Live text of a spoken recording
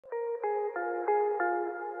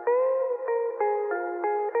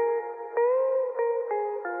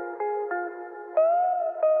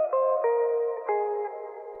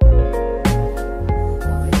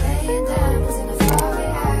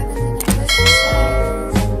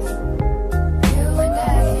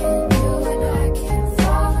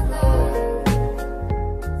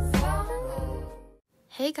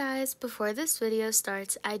Before this video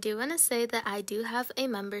starts, I do want to say that I do have a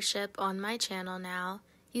membership on my channel now.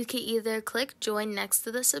 You can either click join next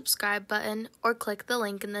to the subscribe button or click the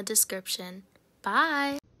link in the description.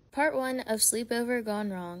 Bye! Part 1 of Sleepover Gone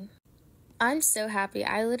Wrong. I'm so happy.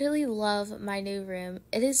 I literally love my new room.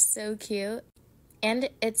 It is so cute. And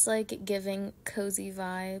it's like giving cozy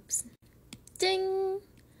vibes. Ding!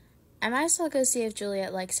 I might as well go see if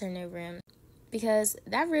Juliet likes her new room. Because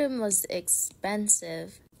that room was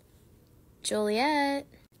expensive. Juliet.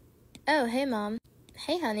 Oh, hey Mom.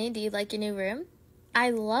 Hey honey, do you like your new room? I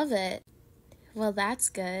love it. Well, that's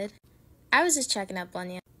good. I was just checking up on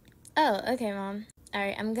you. Oh, okay Mom.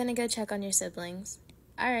 Alright, I'm gonna go check on your siblings.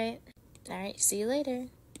 Alright, see you later.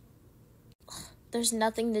 Ugh, there's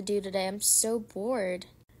nothing to do today. I'm so bored.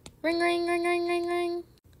 Ring, ring, ring, ring, ring, ring.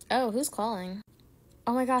 Oh, who's calling?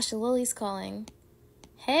 Oh my gosh, Lily's calling.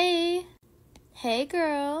 Hey. Hey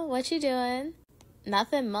girl, what you doing?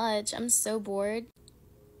 Nothing much. I'm so bored.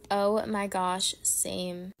 Oh my gosh,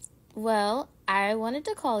 same. Well, I wanted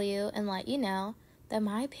to call you and let you know that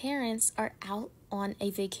my parents are out on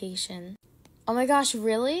a vacation. Oh my gosh,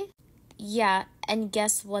 really? Yeah, and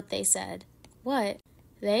guess what they said? What?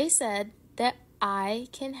 They said that I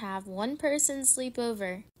can have one person sleep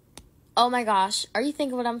over. Oh my gosh, are you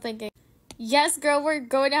thinking what I'm thinking? Yes, girl, we're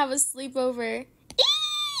going to have a sleepover.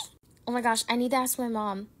 Oh my gosh, I need to ask my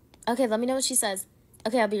mom. Okay, let me know what she says.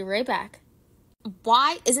 Okay, I'll be right back.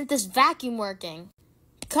 Why isn't this vacuum working?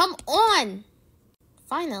 Come on!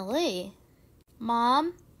 Finally.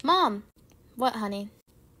 Mom? What, honey?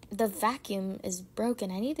 The vacuum is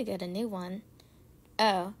broken. I need to get a new one.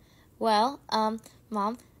 Oh, well,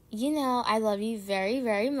 Mom, you know I love you very,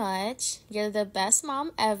 very much. You're the best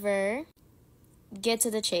mom ever. Get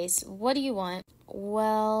to the chase. What do you want?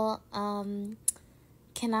 Well,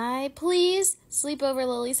 can I please sleep over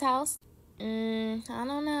Lily's house? I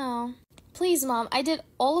don't know. Please, Mom, I did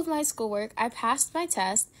all of my schoolwork. I passed my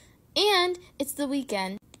test, and it's the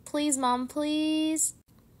weekend. Please, Mom, please.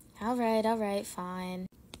 All right, fine.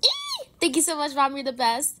 Thank you so much, Mom. You're the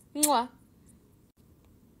best. Mwah.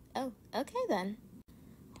 Oh, okay then.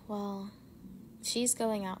 Well, she's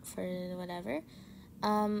going out for whatever.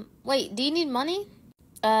 Wait, do you need money?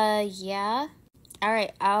 Yeah. All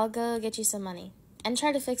right, I'll go get you some money and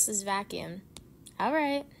try to fix this vacuum. All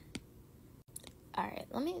right,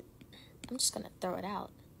 I'm just gonna throw it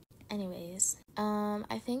out. Anyways,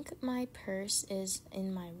 I think my purse is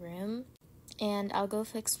in my room, and I'll go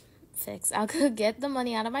I'll go get the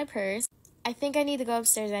money out of my purse. I think I need to go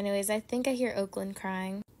upstairs anyways. I think I hear Oakland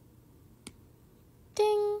crying.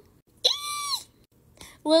 Ding!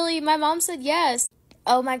 Lily, my mom said yes.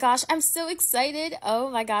 Oh my gosh, I'm so excited. Oh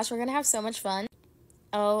my gosh, we're gonna have so much fun.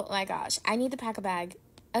 Oh my gosh, I need to pack a bag.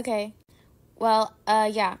 Okay. Well,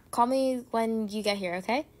 yeah, call me when you get here,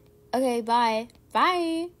 okay? Okay, bye.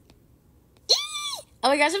 Bye! Oh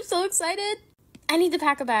my gosh, I'm so excited! I need to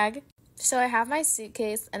pack a bag. So I have my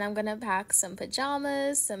suitcase, and I'm gonna pack some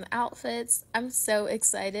pajamas, some outfits. I'm so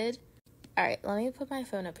excited. Alright, let me put my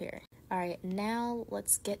phone up here. Alright, now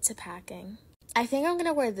let's get to packing. I think I'm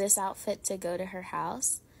gonna wear this outfit to go to her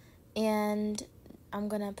house. And I'm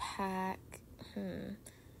gonna pack,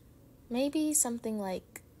 maybe something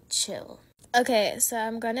like chill. Okay, so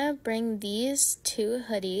I'm gonna bring these 2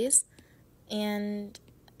 hoodies, and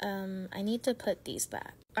I need to put these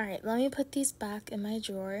back. Alright, let me put these back in my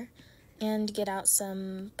drawer and get out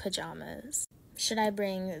some pajamas. Should I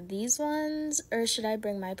bring these ones or should I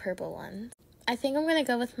bring my purple ones? I think I'm gonna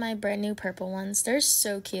go with my brand new purple ones. They're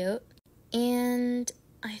so cute. And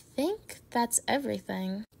I think that's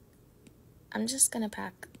everything. I'm just gonna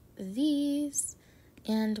pack these.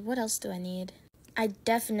 And what else do I need? I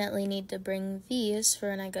definitely need to bring these for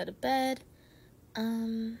when I go to bed.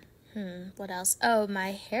 What else? Oh,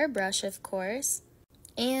 my hairbrush, of course.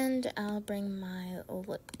 And I'll bring my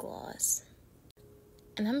lip gloss.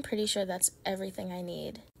 And I'm pretty sure that's everything I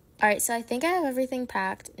need. Alright, so I think I have everything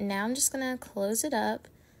packed. Now I'm just gonna close it up.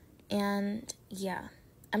 And yeah,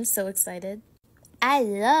 I'm so excited. I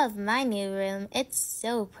love my new room. It's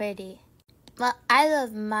so pretty. Well, I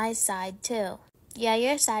love my side too. Yeah,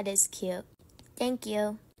 your side is cute. Thank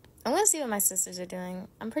you. I'm gonna see what my sisters are doing.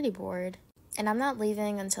 I'm pretty bored. And I'm not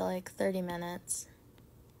leaving until like 30 minutes.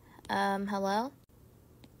 Hello?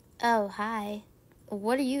 Oh, hi.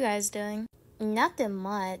 What are you guys doing? Nothing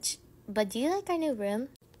much. But do you like our new room?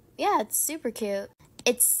 Yeah, it's super cute.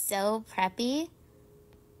 It's so preppy.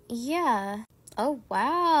 Yeah. Oh,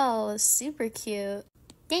 wow. Super cute.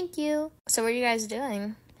 Thank you. So what are you guys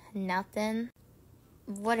doing? Nothing.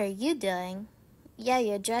 What are you doing? Yeah,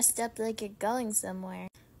 you're dressed up like you're going somewhere.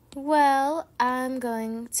 Well, I'm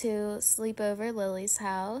going to sleep over Lily's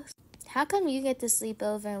house. How come you get to sleep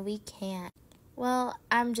over and we can't? Well,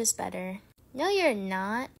 I'm just better. No, you're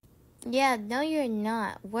not. Yeah, no, you're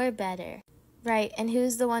not. We're better. Right, and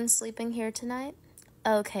who's the one sleeping here tonight?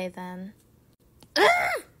 Okay, then.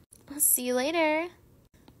 I'll see you later.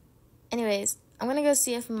 Anyways, I'm gonna go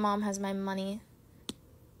see if Mom has my money.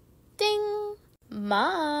 Ding!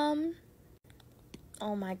 Mom!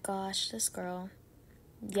 Oh my gosh, this girl.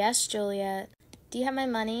 Yes, Juliet. Do you have my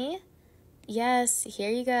money? Yes,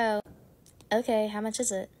 here you go. Okay, how much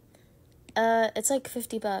is it? It's like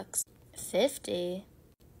 $50. 50?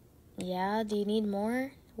 Yeah, do you need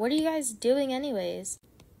more? What are you guys doing anyways?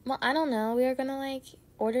 Well, I don't know. We were gonna, like,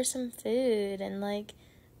 order some food and, like,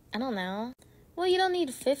 I don't know. Well, you don't need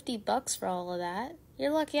 $50 for all of that.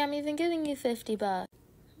 You're lucky I'm even giving you $50.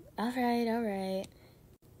 Alright.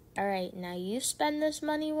 Alright, now you spend this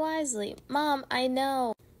money wisely. Mom, I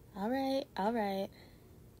know. Alright.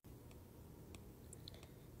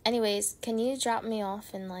 Anyways, can you drop me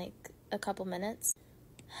off in, like, a couple minutes?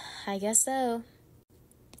 I guess so.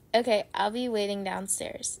 Okay, I'll be waiting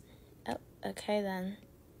downstairs. Oh, okay then.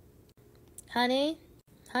 Honey?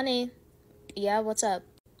 Yeah, what's up?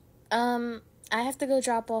 I have to go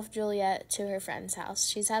drop off Juliet to her friend's house.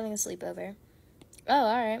 She's having a sleepover. Oh,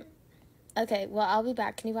 alright. Okay, well, I'll be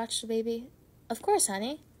back. Can you watch the baby? Of course,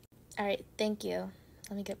 honey. Alright, thank you.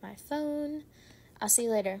 Let me get my phone. I'll see you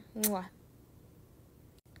later. Mwah.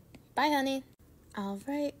 Bye, honey.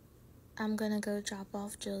 Alright, I'm gonna go drop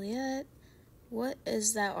off Juliet. What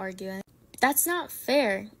is that arguing? That's not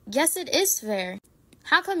fair. Yes, it is fair.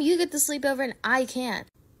 How come you get the sleepover and I can't?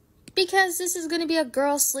 Because this is gonna be a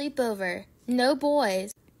girl sleepover. No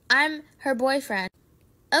boys. I'm her boyfriend.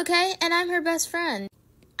 Okay, and I'm her best friend.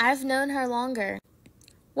 I've known her longer.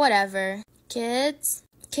 Whatever. Kids,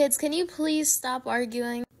 can you please stop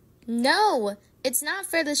arguing? No! It's not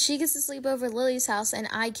fair that she gets to sleep over Lily's house and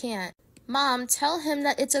I can't. Mom, tell him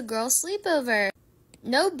that it's a girl sleepover.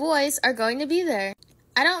 No boys are going to be there.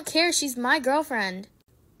 I don't care, she's my girlfriend.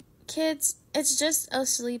 Kids, it's just a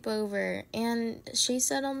sleepover, and she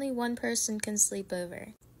said only one person can sleep over.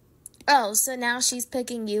 Oh, so now she's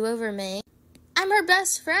picking you over me? I'm her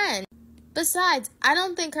best friend. Besides, I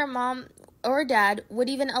don't think her mom or dad would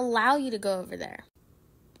even allow you to go over there.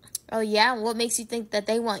 Oh yeah, what makes you think that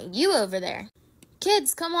they want you over there?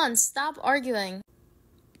 Kids, come on, stop arguing.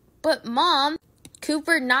 But Mom,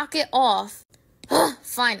 Cooper, knock it off.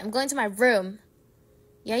 Fine, I'm going to my room.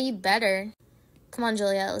 Yeah, you better. Come on,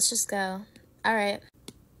 Juliet, let's just go. Alright.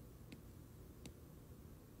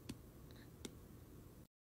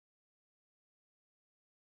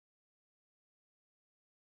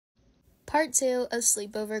 Part 2 of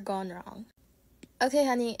Sleepover Gone Wrong. Okay,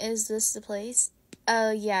 honey, is this the place?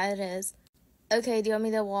 Oh, yeah, it is. Okay, do you want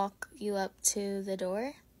me to walk you up to the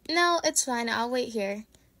door? No, it's fine, I'll wait here.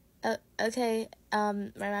 Okay,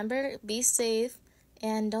 remember, be safe,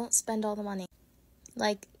 and don't spend all the money.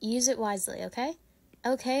 Like, use it wisely, okay?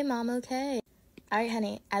 Okay, Mom, okay. Alright,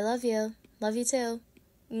 honey, I love you. Love you too.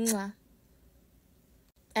 Mwah.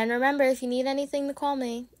 And remember, if you need anything to call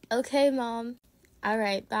me. Okay, Mom.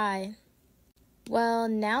 Alright, bye. Well,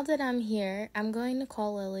 now that I'm here, I'm going to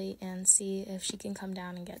call Lily and see if she can come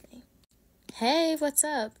down and get me. Hey, what's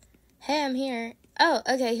up? Hey, I'm here. Oh,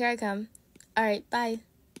 okay, here I come. Alright, bye.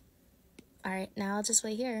 Alright, now I'll just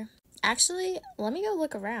wait here. Actually, let me go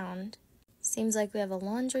look around. Seems like we have a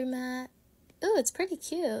laundromat. Ooh, it's pretty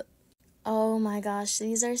cute. Oh my gosh,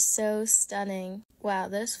 these are so stunning. Wow,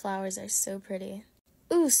 those flowers are so pretty.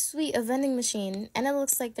 Ooh, sweet, a vending machine. And it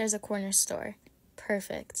looks like there's a corner store.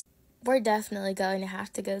 Perfect. We're definitely going to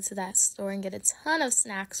have to go to that store and get a ton of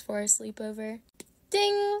snacks for our sleepover.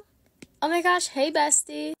 Ding! Oh my gosh, hey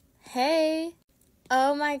bestie. Hey.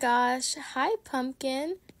 Oh my gosh, hi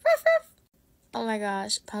Pumpkin. Ruff, ruff. Oh my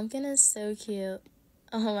gosh, Pumpkin is so cute.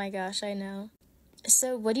 Oh my gosh, I know.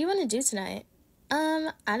 So, what do you want to do tonight?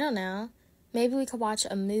 I don't know. Maybe we could watch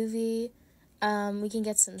a movie. We can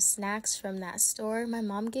get some snacks from that store. My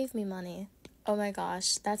mom gave me money. Oh my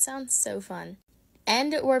gosh, that sounds so fun.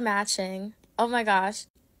 And we're matching. Oh my gosh.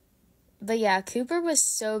 But yeah, Cooper was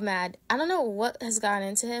so mad. I don't know what has gotten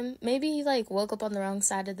into him. Maybe he, like, woke up on the wrong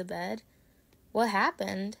side of the bed. What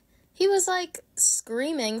happened? He was, like,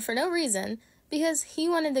 screaming for no reason because he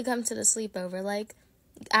wanted to come to the sleepover. Like,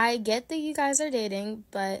 I get that you guys are dating,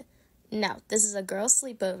 but no, this is a girl's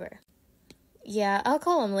sleepover. Yeah, I'll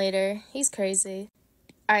call him later. He's crazy.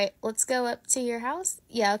 Alright, let's go up to your house?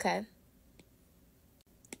 Yeah, okay.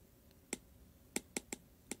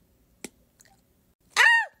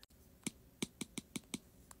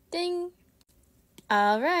 Ding.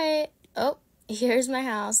 Alright. Oh, here's my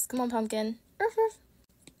house. Come on, Pumpkin. Ruff, ruff.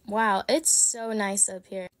 Wow, it's so nice up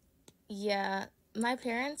here. Yeah, my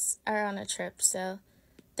parents are on a trip, so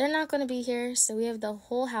they're not going to be here, so we have the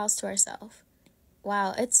whole house to ourselves.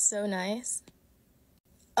 Wow, it's so nice.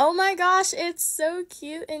 Oh my gosh, it's so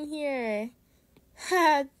cute in here.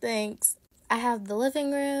 Thanks. I have the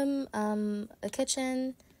living room, a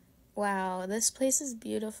kitchen. Wow, this place is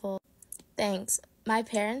beautiful. Thanks. My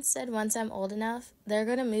parents said once I'm old enough, they're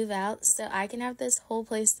gonna move out so I can have this whole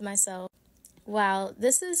place to myself. Wow,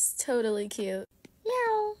 this is totally cute.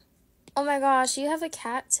 Meow. Oh my gosh, you have a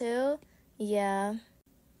cat too? Yeah.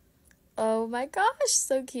 Oh my gosh,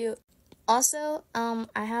 so cute. Also,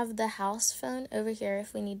 I have the house phone over here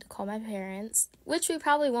if we need to call my parents, which we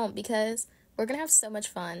probably won't because we're gonna have so much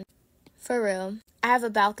fun. For real. I have a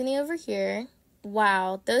balcony over here.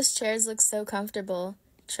 Wow, those chairs look so comfortable.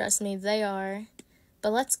 Trust me, they are.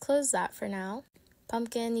 But let's close that for now.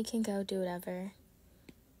 Pumpkin, you can go do whatever.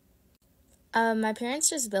 My parents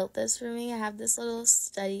just built this for me. I have this little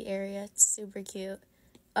study area. It's super cute.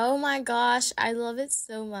 Oh my gosh, I love it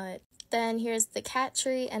so much. Then here's the cat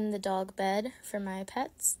tree and the dog bed for my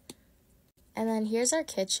pets. And then here's our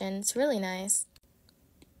kitchen. It's really nice.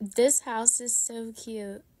 This house is so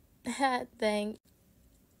cute. Thanks.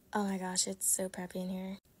 Oh my gosh, it's so preppy in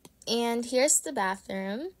here. And here's the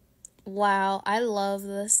bathroom. Wow, I love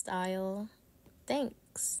the style.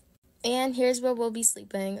 Thanks. And here's where we'll be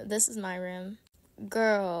sleeping. This is my room.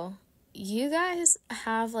 Girl, you guys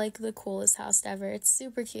have like the coolest house ever. It's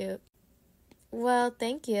super cute. Well,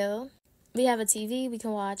 thank you. We have a TV. We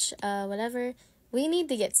can watch whatever. We need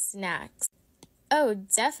to get snacks. Oh,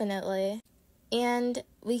 definitely. And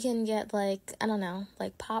we can get like, I don't know,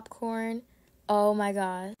 like popcorn. Oh my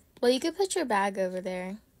god. Well, you could put your bag over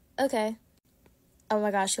there. Okay. Oh my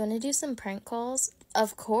gosh, you want to do some prank calls?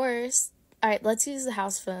 Of course. Alright, let's use the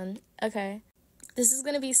house phone. Okay. This is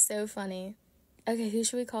gonna be so funny. Okay, who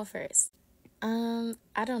should we call first?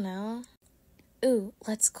 I don't know. Ooh,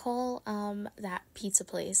 let's call, that pizza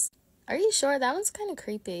place. Are you sure? That one's kind of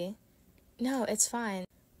creepy. No, it's fine.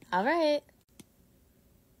 Alright.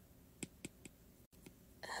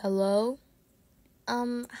 Hello?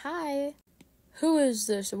 Hi. Who is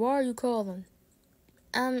this? Why are you calling?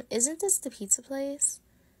 Isn't this the pizza place?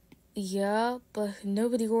 Yeah, but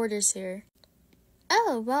nobody orders here.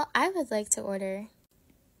 Oh, well, I would like to order.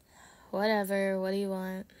 Whatever, what do you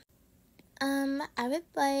want? I would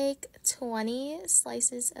like 20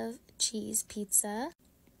 slices of cheese pizza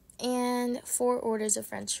and 4 orders of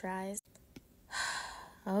french fries.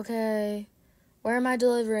 Okay. Where am I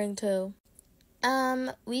delivering to?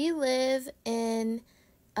 We live in,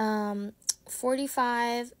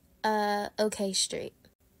 45, OK Street.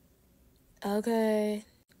 Okay.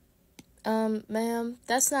 Ma'am,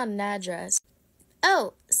 that's not an address.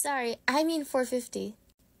 Oh, sorry, I mean 450.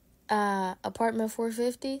 Apartment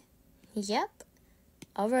 450? Yep.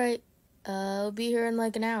 Alright, I'll be here in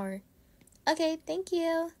like an hour. Okay, thank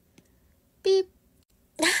you. Beep.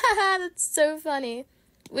 That's so funny.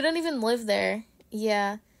 We don't even live there.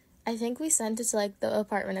 Yeah, I think we sent it to like the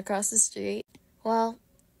apartment across the street. Well,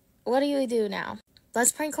 what do we do now?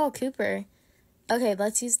 Let's prank call Cooper. Okay,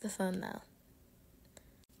 let's use the phone though.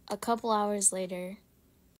 A couple hours later.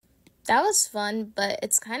 That was fun, but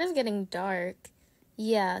it's kind of getting dark.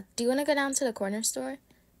 Yeah, do you want to go down to the corner store?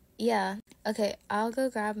 Yeah, okay, I'll go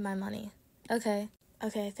grab my money. Okay, I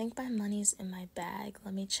think my money's in my bag.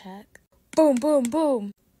 Let me check. Boom, boom,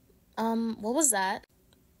 boom. What was that?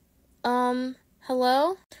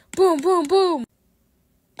 Hello? Boom, boom, boom.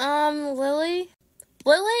 Lily?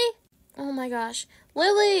 Lily? Oh my gosh.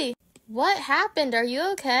 Lily! What happened? Are you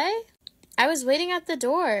okay? I was waiting at the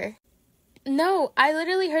door. No, I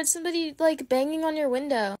literally heard somebody, like, banging on your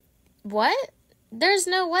window. What? There's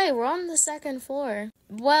no way. We're on the 2nd floor.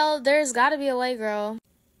 Well, there's gotta be a way, girl.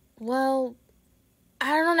 Well,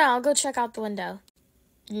 I don't know. I'll go check out the window.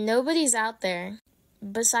 Nobody's out there.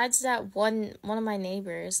 Besides that one of my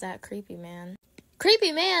neighbors, that creepy man.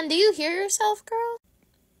 Creepy man? Do you hear yourself, girl?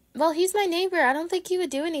 Well, he's my neighbor. I don't think he would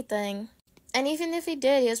do anything. And even if he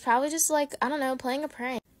did, he was probably just, like, I don't know, playing a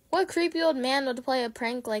prank. What creepy old man would play a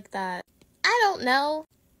prank like that? I don't know.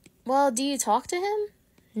 Well, do you talk to him?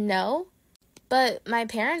 No. But my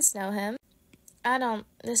parents know him. I don't.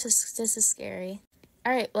 This is scary.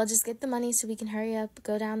 Alright, well, just get the money so we can hurry up,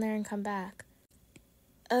 go down there, and come back.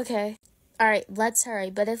 Okay. Alright, let's hurry.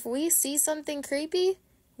 But if we see something creepy,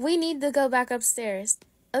 we need to go back upstairs.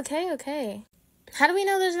 Okay. How do we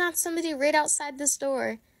know there's not somebody right outside this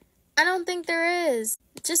door? I don't think there is.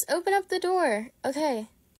 Just open up the door. Okay,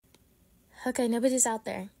 nobody's out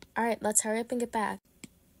there. Alright, let's hurry up and get back.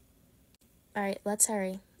 Alright, let's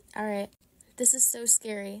hurry. Alright. This is so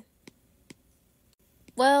scary.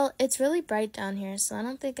 Well, it's really bright down here, so I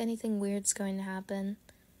don't think anything weird's going to happen.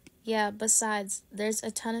 Yeah, besides, there's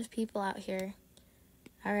a ton of people out here.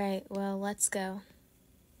 Alright, well, let's go.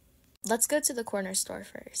 Let's go to the corner store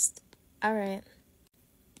first. Alright.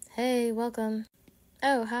 Hey, welcome.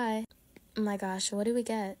 Oh, hi. Oh my gosh, what do we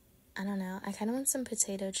get? I don't know. I kind of want some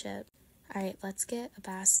potato chip. Alright, let's get a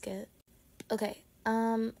basket. Okay,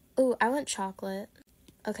 ooh, I want chocolate.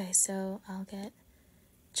 Okay, so I'll get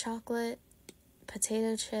chocolate,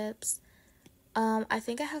 potato chips. I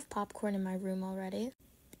think I have popcorn in my room already.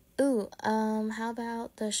 Ooh, how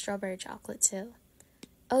about the strawberry chocolate too?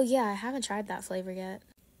 Oh yeah, I haven't tried that flavor yet.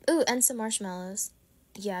 Ooh, and some marshmallows.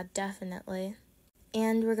 Yeah, definitely.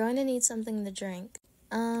 And we're going to need something to drink.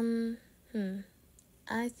 I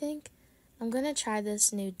think I'm gonna try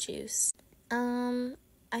this new juice.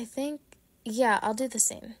 I think, yeah, I'll do the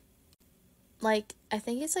same. Like, I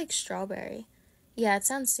think it's like strawberry. Yeah, it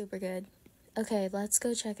sounds super good. Okay, let's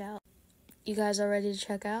go check out. You guys all ready to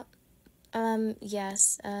check out?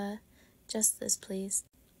 Yes, just this, please.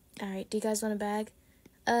 Alright, do you guys want a bag?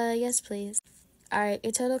 Yes, please. Alright,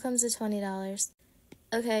 your total comes to $20.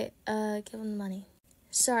 Okay, give them the money.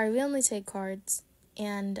 Sorry, we only take cards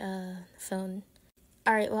and, phone.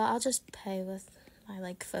 Alright, well, I'll just pay with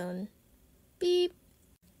my, phone. Beep.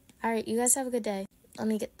 Alright, you guys have a good day. Let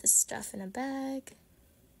me get this stuff in a bag.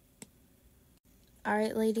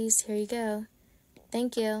 Alright, ladies, here you go.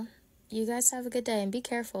 Thank you. You guys have a good day and be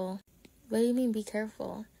careful. What do you mean, be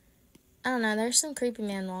careful? I don't know, there's some creepy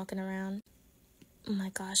man walking around. Oh my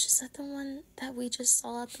gosh, is that the one that we just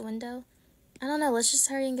saw out the window? I don't know, let's just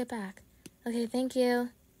hurry and get back. Okay, thank you.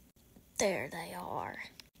 There they are.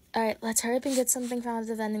 Alright, let's hurry up and get something from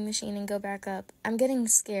the vending machine and go back up. I'm getting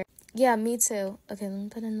scared. Yeah, me too. Okay, let me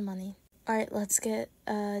put in the money. Alright, let's get,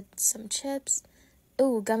 some chips.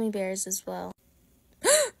 Ooh, gummy bears as well.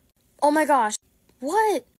 Oh my gosh.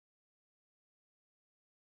 What?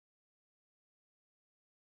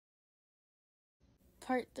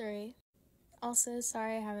 Part 3. Also,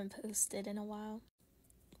 sorry I haven't posted in a while.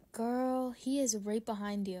 Girl, he is right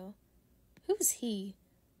behind you. Who's he?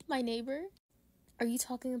 My neighbor? Are you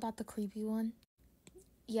talking about the creepy one?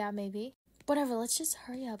 Yeah, maybe. Whatever, let's just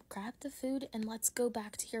hurry up, grab the food, and let's go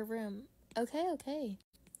back to your room. Okay.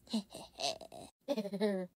 Oh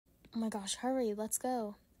my gosh, hurry, let's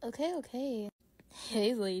go. Okay.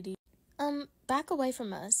 Hey, lady. Back away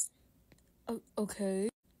from us. Okay.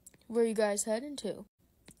 Where are you guys heading to?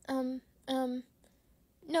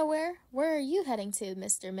 Nowhere. Where are you heading to,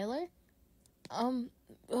 Mr. Miller? I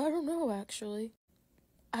don't know, actually.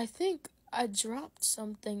 I think I dropped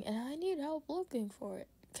something and I need help looking for it.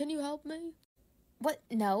 Can you help me? What?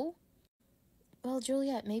 No? Well,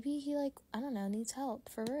 Juliet, maybe he, I don't know, needs help,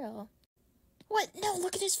 for real. What? No,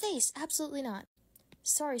 look at his face. Absolutely not.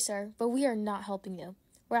 Sorry, sir, but we are not helping you.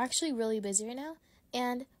 We're actually really busy right now,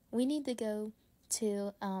 and we need to go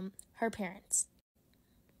to, her parents.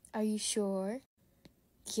 Are you sure?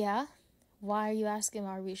 Yeah? Why are you asking,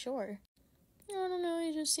 are we sure? I don't know,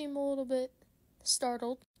 you just seem a little bit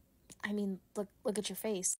startled. I mean, look at your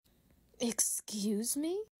face. Excuse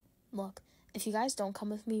me? Look, if you guys don't come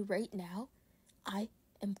with me right now, I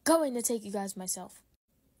am going to take you guys myself.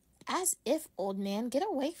 As if, old man, get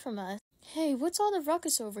away from us. Hey, what's all the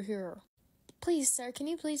ruckus over here? Please, sir, can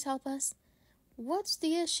you please help us? What's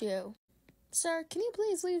the issue? Sir, can you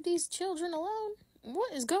please leave these children alone?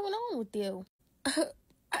 What is going on with you?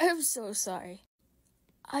 I'm so sorry.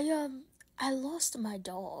 I lost my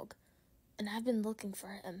dog, and I've been looking for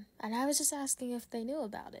him, and I was just asking if they knew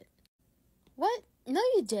about it. What? No,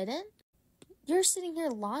 you didn't. You're sitting here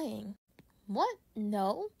lying. What?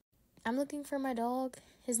 No. I'm looking for my dog.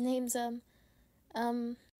 His name's,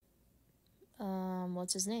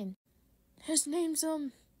 what's his name? His name's,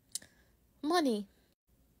 Money.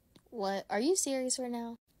 What? Are you serious right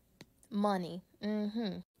now? Money.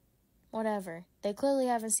 Whatever. They clearly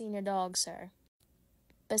haven't seen your dog, sir.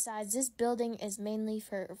 Besides, this building is mainly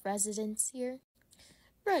for residents here.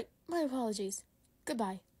 Right. My apologies.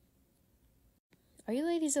 Goodbye. Are you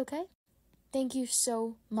ladies okay? Thank you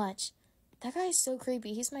so much. That guy is so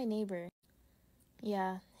creepy. He's my neighbor.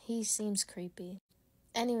 Yeah, he seems creepy.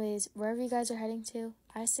 Anyways, wherever you guys are heading to,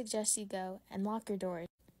 I suggest you go and lock your doors.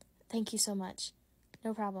 Thank you so much.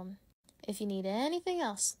 No problem. If you need anything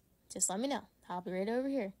else, just let me know. I'll be right over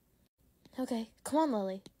here. Okay, come on,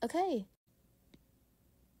 Lily. Okay.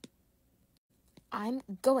 I'm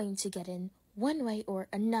going to get in one way or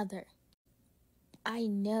another. I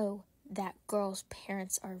know that girl's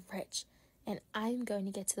parents are rich, and I'm going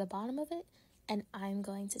to get to the bottom of it, and I'm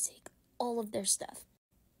going to take all of their stuff.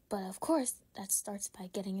 But of course, that starts by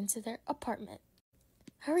getting into their apartment.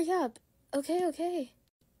 Hurry up. Okay.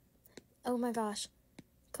 Oh my gosh.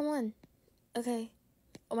 Come on. Okay.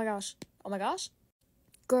 Oh my gosh. Oh my gosh.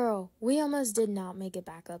 Girl, we almost did not make it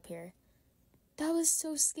back up here. That was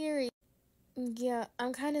so scary. Yeah,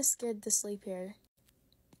 I'm kind of scared to sleep here.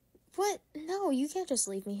 What? No, you can't just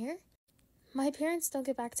leave me here. My parents don't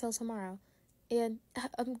get back till tomorrow. And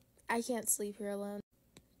I can't sleep here alone.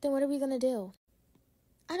 Then what are we gonna do?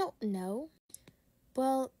 I don't know.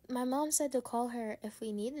 Well, my mom said to call her if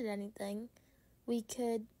we needed anything. We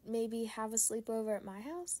could maybe have a sleepover at my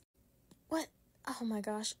house? What? Oh my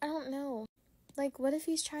gosh, I don't know. Like, what if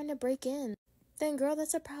he's trying to break in? Then, girl,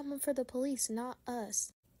 that's a problem for the police, not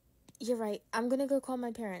us. You're right. I'm gonna go call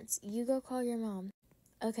my parents. You go call your mom.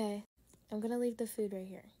 Okay. I'm gonna leave the food right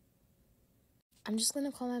here. I'm just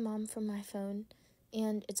gonna call my mom from my phone,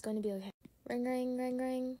 and it's gonna be okay. Ring, ring, ring,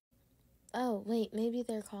 ring. Oh, wait, maybe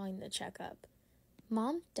they're calling to check up.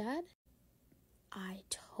 Mom? Dad? I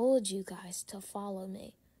told you guys to follow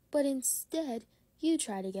me, but instead, you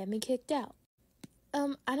try to get me kicked out.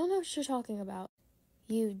 I don't know what you're talking about.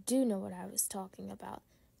 You do know what I was talking about.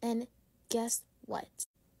 And guess what?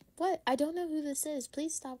 What? I don't know who this is.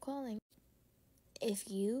 Please stop calling. If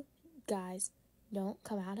you guys don't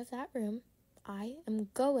come out of that room, I am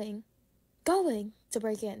going to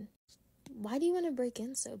break in. Why do you want to break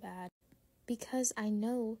in so bad? Because I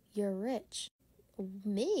know you're rich.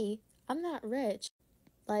 Me? I'm not rich.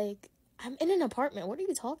 Like, I'm in an apartment. What are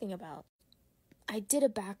you talking about? I did a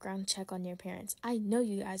background check on your parents. I know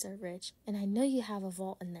you guys are rich, and I know you have a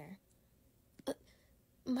vault in there.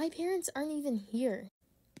 My parents aren't even here.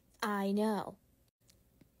 I know.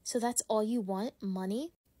 So that's all you want?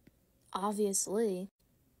 Money? Obviously.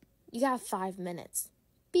 You got 5 minutes.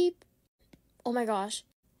 Beep. Oh my gosh.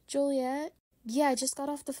 Juliet? Yeah, I just got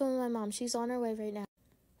off the phone with my mom. She's on her way right now.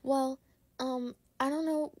 Well, I don't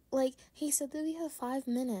know. Like, he said that we have 5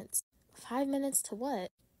 minutes. 5 minutes to what?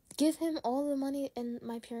 Give him all the money in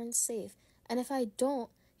my parents' safe. And if I don't,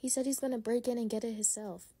 he said he's gonna break in and get it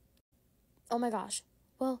himself. Oh my gosh.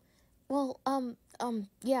 Well,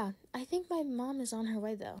 yeah. I think my mom is on her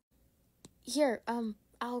way though. Here,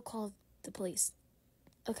 I'll call the police.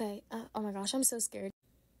 Okay, oh my gosh, I'm so scared.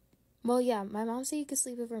 Well, yeah, my mom said you could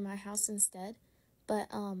sleep over at my house instead, but,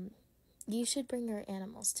 you should bring your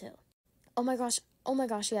animals too. Oh my gosh,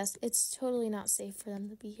 yes, it's totally not safe for them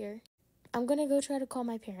to be here. I'm gonna go try to call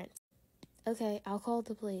my parents. Okay, I'll call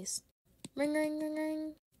the police. Ring, ring, ring,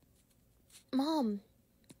 ring. Mom,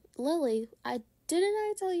 Lily, didn't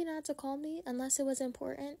I tell you not to call me unless it was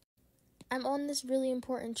important? I'm on this really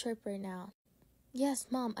important trip right now. Yes,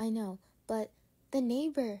 Mom, I know, but the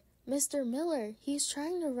neighbor, Mr. Miller, he's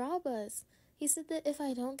trying to rob us. He said that if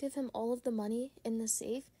I don't give him all of the money in the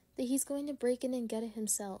safe, that he's going to break in and get it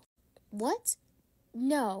himself. What?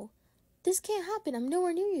 No. This can't happen. I'm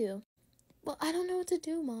nowhere near you. Well, I don't know what to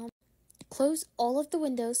do, Mom. Close all of the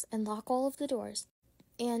windows and lock all of the doors.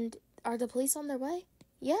 And are the police on their way?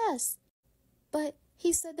 Yes. But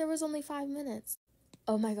he said there was only 5 minutes.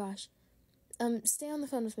 Oh my gosh. Stay on the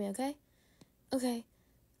phone with me, okay? Okay.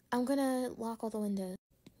 I'm gonna lock all the windows.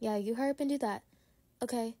 Yeah, you hurry up and do that.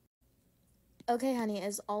 Okay. Okay, honey,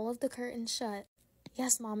 is all of the curtains shut?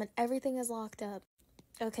 Yes, Mom, and everything is locked up.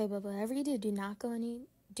 Okay, but whatever you do, do not go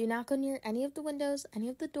near any of the windows, any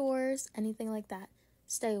of the doors, anything like that.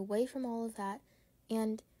 Stay away from all of that.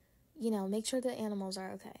 And, make sure the animals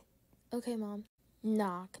are okay. Okay, Mom.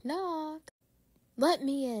 Knock, knock. Let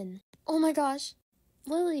me in. Oh my gosh.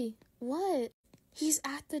 Lily, what? He's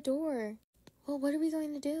at the door. Well, what are we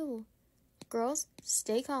going to do? Girls,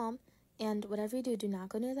 stay calm, and whatever you do, do not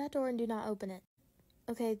go near that door and do not open it.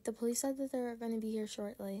 Okay, the police said that they're going to be here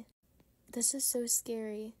shortly. This is so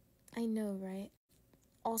scary. I know, right?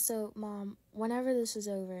 Also, Mom, whenever this is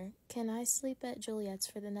over, can I sleep at Juliet's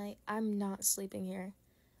for the night? I'm not sleeping here.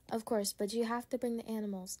 Of course, but you have to bring the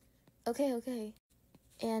animals. Okay.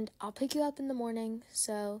 And I'll pick you up in the morning,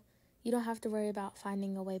 so you don't have to worry about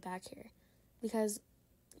finding a way back here. Because,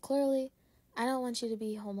 clearly, I don't want you to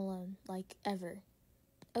be home alone, like, ever.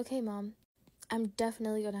 Okay, Mom. I'm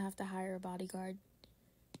definitely gonna have to hire a bodyguard.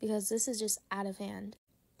 Because this is just out of hand.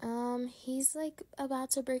 He's,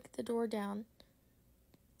 about to break the door down.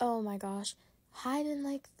 Oh my gosh. Hide in,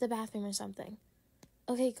 the bathroom or something.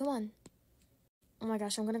 Okay, come on. Oh my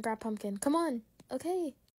gosh, I'm gonna grab Pumpkin. Come on.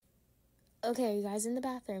 Okay. Okay, are you guys in the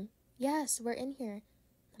bathroom? Yes, we're in here.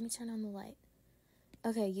 Let me turn on the light.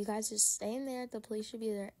 Okay, you guys just stay in there. The police should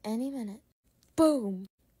be there any minute. Boom!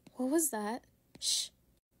 What was that? Shh.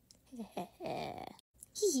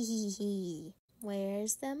 Hee.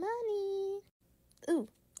 Where's the money? Ooh,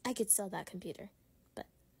 I could sell that computer. But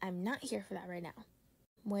I'm not here for that right now.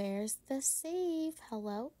 Where's the safe?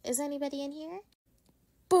 Hello? Is anybody in here?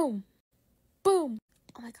 Boom! Boom!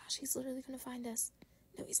 Oh my gosh, he's literally gonna find us.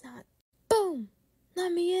 No, he's not. Boom!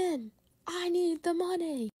 Let me in! I need the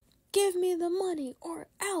money! Give me the money or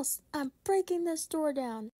else I'm breaking this door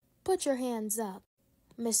down. Put your hands up,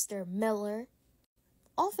 Mr. Miller.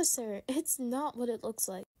 Officer, it's not what it looks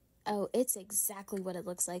like. Oh, it's exactly what it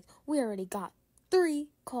looks like. We already got 3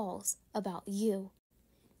 calls about you.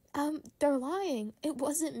 They're lying. It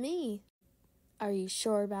wasn't me. Are you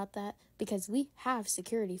sure about that? Because we have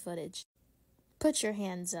security footage. Put your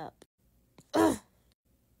hands up. Ugh.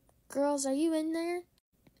 Girls, are you in there?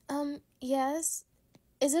 Yes.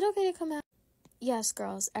 Is it okay to come out? Yes,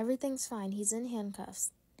 girls. Everything's fine. He's in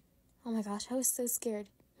handcuffs. Oh my gosh, I was so scared.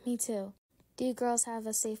 Me too. Do you girls have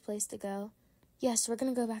a safe place to go? Yes, we're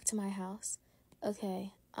gonna go back to my house.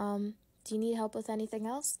 Okay. Do you need help with anything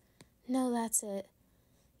else? No, that's it.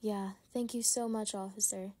 Yeah, thank you so much,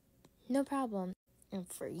 officer. No problem. And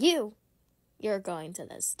for you, you're going to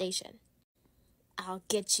the station. I'll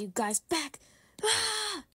get you guys back.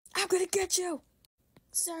 Ah! I'm gonna get you.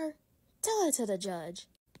 Sir, tell it to the judge.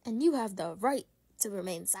 And you have the right to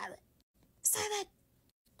remain silent. Silent!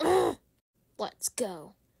 Ugh! Let's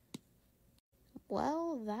go.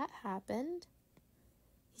 Well, that happened.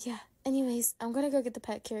 Yeah, anyways, I'm gonna go get the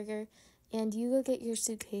pet carrier, and you go get your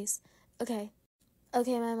suitcase. Okay.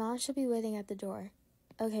 Okay, my mom should be waiting at the door.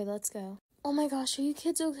 Okay, let's go. Oh my gosh, are you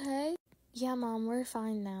kids okay? Yeah, Mom, we're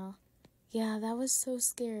fine now. Yeah, that was so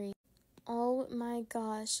scary. Oh my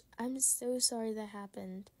gosh, I'm so sorry that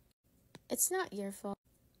happened. It's not your fault.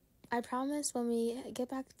 I promise when we get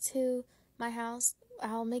back to my house,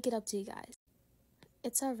 I'll make it up to you guys.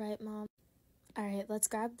 It's alright, Mom. Alright, let's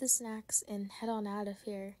grab the snacks and head on out of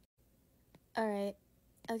here. Alright,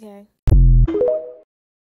 okay.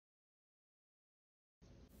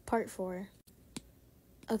 Part 4.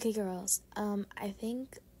 Okay, girls, I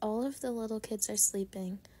think all of the little kids are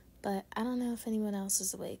sleeping, but I don't know if anyone else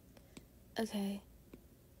is awake. Okay.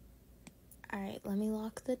 Alright, let me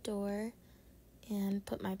lock the door and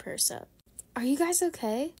put my purse up. Are you guys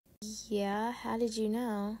okay? Yeah, how did you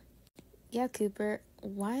know? Yeah, Cooper,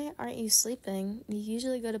 why aren't you sleeping? You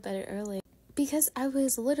usually go to bed early. Because I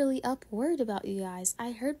was literally up worried about you guys.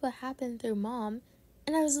 I heard what happened through Mom,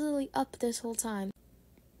 and I was literally up this whole time.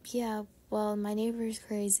 Yeah, well, my neighbor's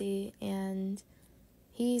crazy, and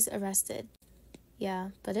he's arrested. Yeah,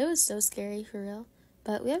 but it was so scary for real.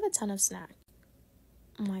 But we have a ton of snacks.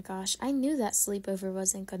 Oh my gosh, I knew that sleepover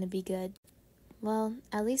wasn't going to be good. Well,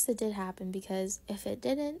 at least it did happen, because if it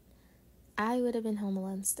didn't, I would have been home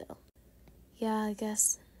alone still. Yeah, I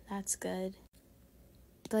guess that's good.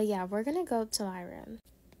 But yeah, we're gonna go up to my room.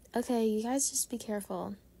 Okay, you guys just be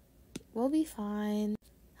careful. We'll be fine.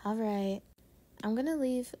 Alright. I'm gonna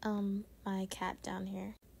leave, my cat down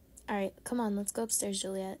here. Alright, come on, let's go upstairs,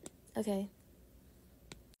 Juliet. Okay.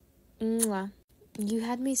 Mwah. You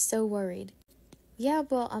had me so worried. Yeah,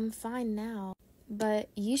 well, I'm fine now. But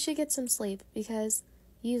you should get some sleep, because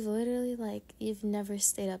you've literally, you've never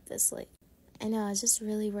stayed up this late. I know, I was just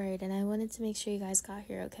really worried, and I wanted to make sure you guys got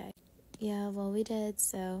here okay. Yeah, well, we did,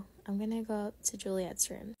 so I'm gonna go up to Juliet's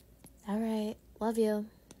room. Alright, love you.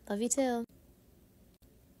 Love you too.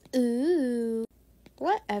 Ooh.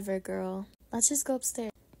 Whatever, girl. Let's just go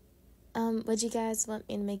upstairs. Would you guys want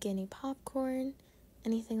me to make any popcorn?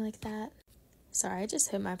 Anything like that? Sorry, I just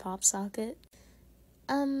hit my pop socket.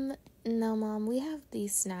 No, Mom, we have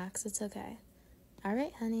these snacks. It's okay.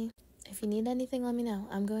 Alright, honey. If you need anything, let me know.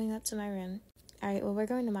 I'm going up to my room. Alright, well, we're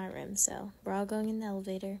going to my room, so we're all going in the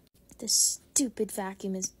elevator. This stupid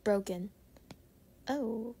vacuum is broken.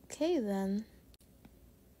 Okay, then.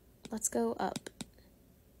 Let's go up.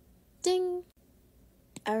 Ding!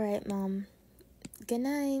 Alright, Mom. Good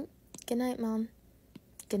night. Good night, Mom.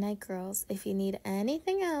 Good night, girls. If you need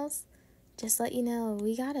anything else, just let you know.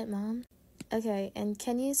 We got it, Mom. Okay, and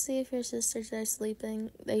can you see if your sisters are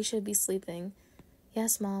sleeping? They should be sleeping.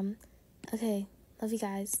 Yes, Mom. Okay, love you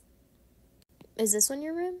guys. Is this one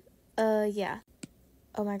your room? Yeah.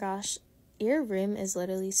 Oh my gosh, your room is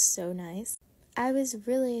literally so nice. I was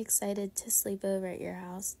really excited to sleep over at your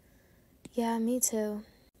house. Yeah, me too.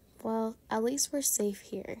 Well, at least we're safe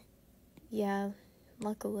here. Yeah,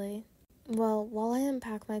 luckily. Well, while I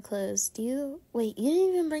unpack my clothes, wait, you didn't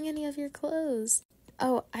even bring any of your clothes.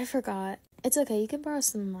 Oh, I forgot. It's okay, you can borrow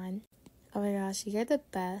some of mine. Oh my gosh, you're the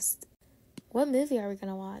best. What movie are we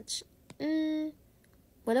gonna watch?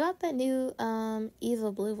 What about that new,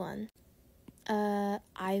 Eva Blue one?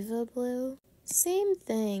 Iva Blue? Same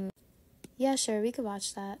thing. Yeah, sure, we could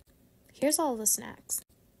watch that. Here's all the snacks.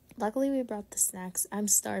 Luckily, we brought the snacks. I'm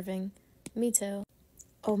starving. Me too.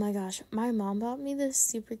 Oh my gosh, my mom bought me this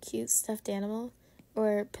super cute stuffed animal,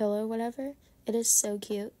 or pillow, whatever. It is so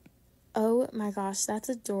cute. Oh my gosh, that's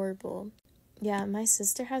adorable. Yeah, my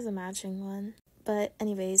sister has a matching one. But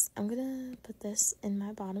anyways, I'm gonna put this in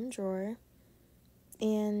my bottom drawer.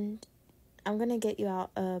 And I'm gonna get you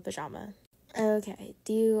out a pajama. Okay,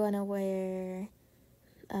 do you wanna wear,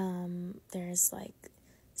 there's like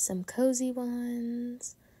some cozy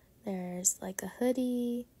ones. There's like a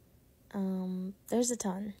hoodie. There's a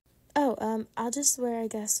ton. Oh, I'll just wear, I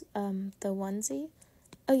guess, the onesie.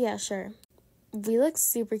 Oh yeah, sure. We look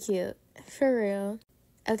super cute. For real.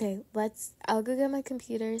 Okay, I'll go get my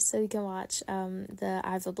computer so we can watch, the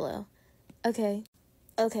VLLO. Okay.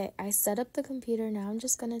 Okay, I set up the computer. Now I'm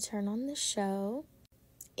just gonna turn on the show.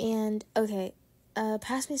 And, okay,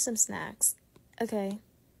 pass me some snacks. Okay.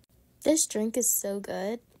 This drink is so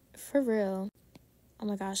good. For real. Oh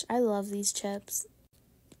my gosh, I love these chips.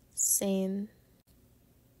 Same.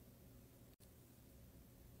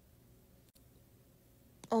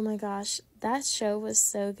 Oh my gosh, that show was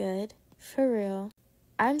so good. For real.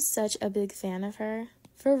 I'm such a big fan of her.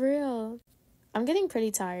 For real. I'm getting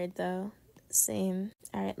pretty tired though. Same.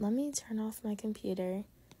 Alright, let me turn off my computer.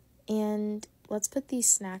 And let's put these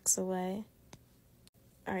snacks away.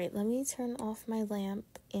 Alright, let me turn off my lamp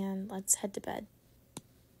and let's head to bed.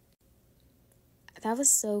 That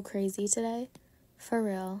was so crazy today. For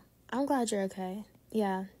real. I'm glad you're okay.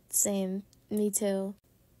 Yeah, same. Me too.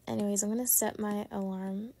 Anyways, I'm gonna set my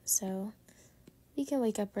alarm so we can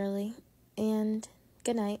wake up early. And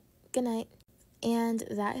good night. Good night. And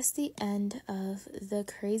that is the end of the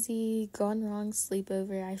crazy gone wrong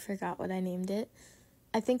sleepover. I forgot what I named it.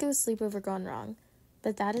 I think it was Sleepover Gone Wrong.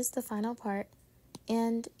 But that is the final part.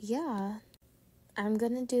 And yeah, I'm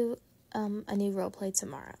gonna do a new roleplay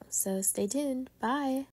tomorrow. So stay tuned. Bye.